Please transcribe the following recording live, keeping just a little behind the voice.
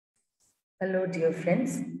Hello, dear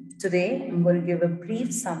friends. Today, I'm going to give a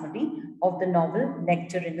brief summary of the novel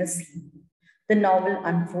Nectar in a Sieve. The novel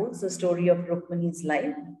unfolds the story of Rukmani's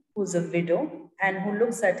life, who's a widow and who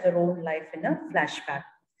looks at her own life in a flashback.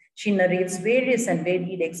 She narrates various and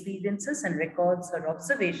varied experiences and records her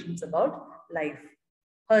observations about life.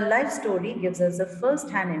 Her life story gives us a first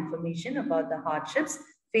hand information about the hardships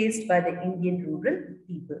faced by the Indian rural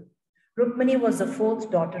people. Rukmani was the fourth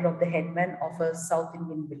daughter of the headman of a South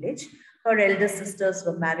Indian village. Her elder sisters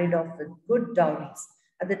were married off with good dowries.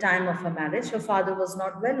 At the time of her marriage, her father was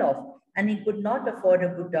not well off and he could not afford a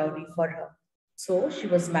good dowry for her. So she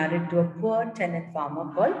was married to a poor tenant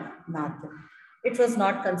farmer called Nathan. It was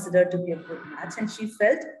not considered to be a good match and she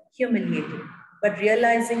felt humiliated. But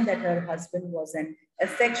realizing that her husband was an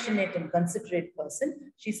affectionate and considerate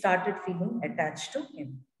person, she started feeling attached to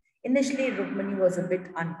him. Initially, Rukmani was a bit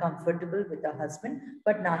uncomfortable with her husband,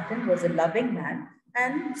 but Nathan was a loving man,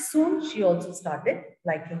 and soon she also started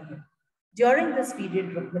liking him. During this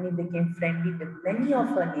period, Rukmani became friendly with many of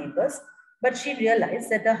her neighbors, but she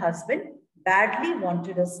realized that her husband badly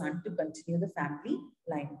wanted her son to continue the family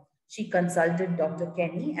line. She consulted Dr.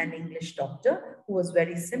 Kenny, an English doctor who was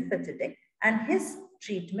very sympathetic, and his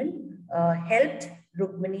treatment helped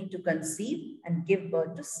Rukmani to conceive and give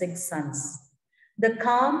birth to 6 sons. The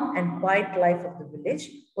calm and quiet life of the village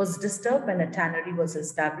was disturbed when a tannery was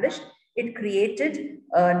established. It created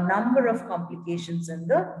a number of complications in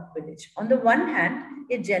the village. On the one hand,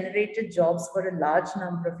 it generated jobs for a large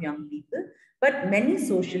number of young people, but many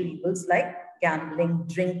social evils like gambling,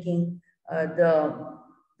 drinking,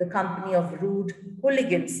 the company of rude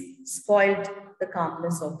hooligans spoiled the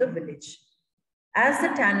calmness of the village. As the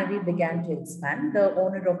tannery began to expand, the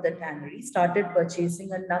owner of the tannery started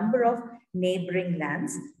purchasing a number of neighboring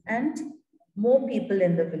lands, and more people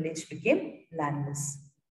in the village became landless.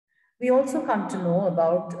 We also come to know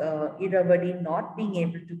about Iravadi not being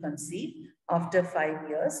able to conceive after 5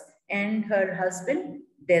 years, and her husband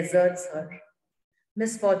deserts her.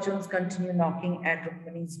 Misfortunes continue knocking at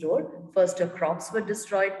Rukmani's door. First, her crops were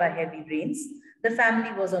destroyed by heavy rains. The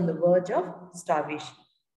family was on the verge of starvation.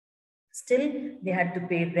 Still, they had to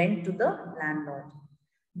pay rent to the landlord.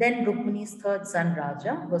 Then Rukmani's third son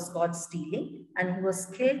Raja was caught stealing and he was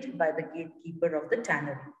killed by the gatekeeper of the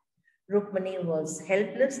tannery. Rukmani was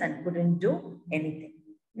helpless and couldn't do anything.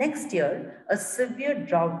 Next year, a severe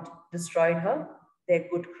drought destroyed their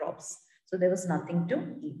good crops. So there was nothing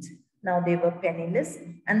to eat. Now they were penniless,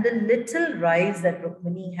 and the little rice that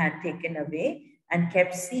Rukmani had taken away and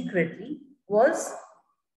kept secretly was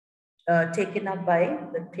taken up by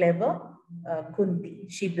the clever Kunti.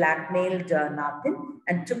 She blackmailed Nathan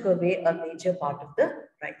and took away a major part of the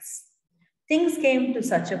rice. Things came to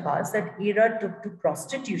such a pass that Ira took to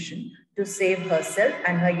prostitution to save herself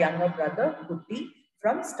and her younger brother Kuti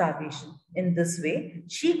from starvation. In this way,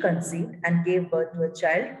 she conceived and gave birth to a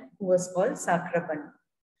child who was called Sakraban.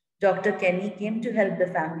 Dr. Kenny came to help the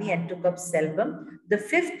family and took up Selvam, the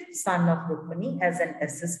fifth son of Rukmani, as an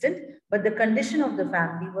assistant, but the condition of the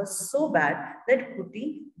family was so bad that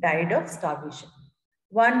Kuti died of starvation.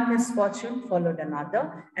 One misfortune followed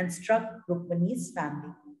another and struck Rukmani's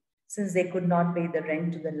family. Since they could not pay the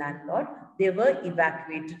rent to the landlord, they were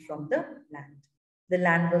evacuated from the land. The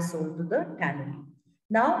land was sold to the tannery.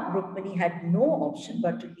 Now, Rukmani had no option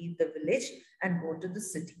but to leave the village and go to the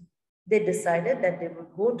city. They decided that they would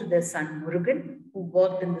go to their son Murugan, who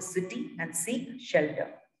worked in the city, and seek shelter.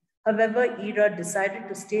 However, Ira decided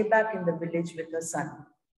to stay back in the village with her son.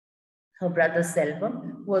 Her brother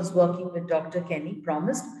Selvam, who was working with Dr. Kenny,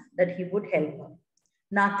 promised that he would help her.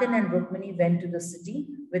 Nathan and Rukmani went to the city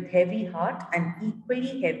with heavy heart and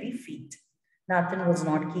equally heavy feet. Nathan was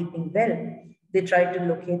not keeping well. They tried to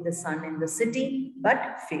locate the son in the city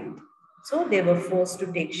but failed. So they were forced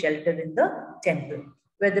to take shelter in the temple,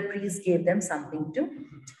 where the priest gave them something to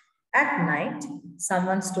eat. At night,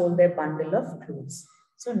 someone stole their bundle of clothes.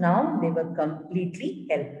 So now they were completely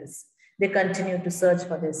helpless. They continued to search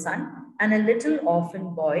for their son, and a little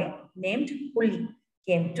orphan boy named Puli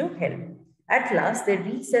came to help. At last, they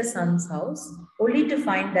reached their son's house, only to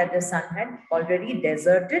find that the son had already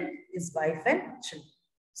deserted his wife and children.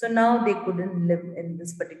 So now they couldn't live in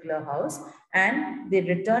this particular house, and they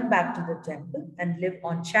returned back to the temple and live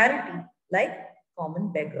on charity like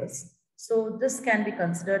common beggars. So this can be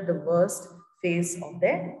considered the worst phase of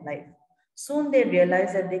their life. Soon they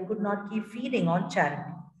realized that they could not keep feeding on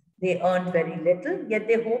charity. They earned very little, yet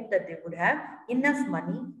they hoped that they would have enough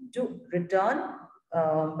money to return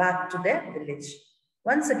back to their village.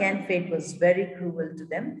 Once again, fate was very cruel to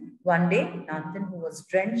them. One day, Nathan, who was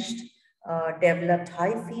drenched, developed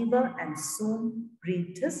high fever and soon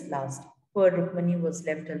breathed his last. Poor Rukmani was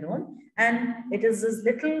left alone, and it is this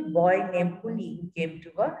little boy named Puli who came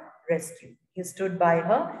to her rescue. He stood by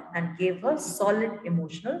her and gave her solid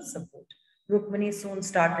emotional support. Rukmani soon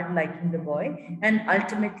started liking the boy and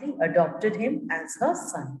ultimately adopted him as her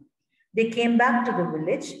son. They came back to the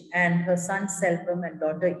village, and her son Selvam and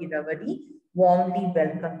daughter Iravadi warmly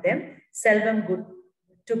welcomed them. Selvam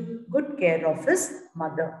took good care of his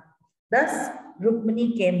mother. Thus,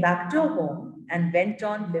 Rukmini came back to her home and went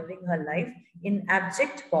on living her life in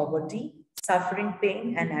abject poverty, suffering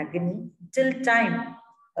pain and agony till time,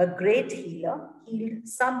 a great healer, healed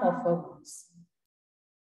some of her wounds.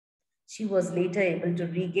 She was later able to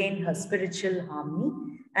regain her spiritual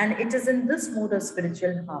harmony, and it is in this mood of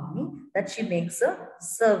spiritual harmony that she makes a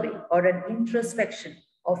survey or an introspection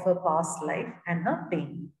of her past life and her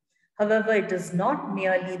pain. However, it is not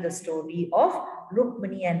merely the story of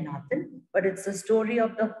Rukmini and Nathan, but it's the story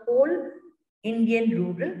of the whole Indian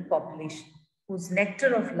rural population whose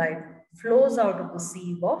nectar of life flows out of the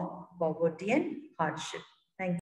sieve of poverty and hardship.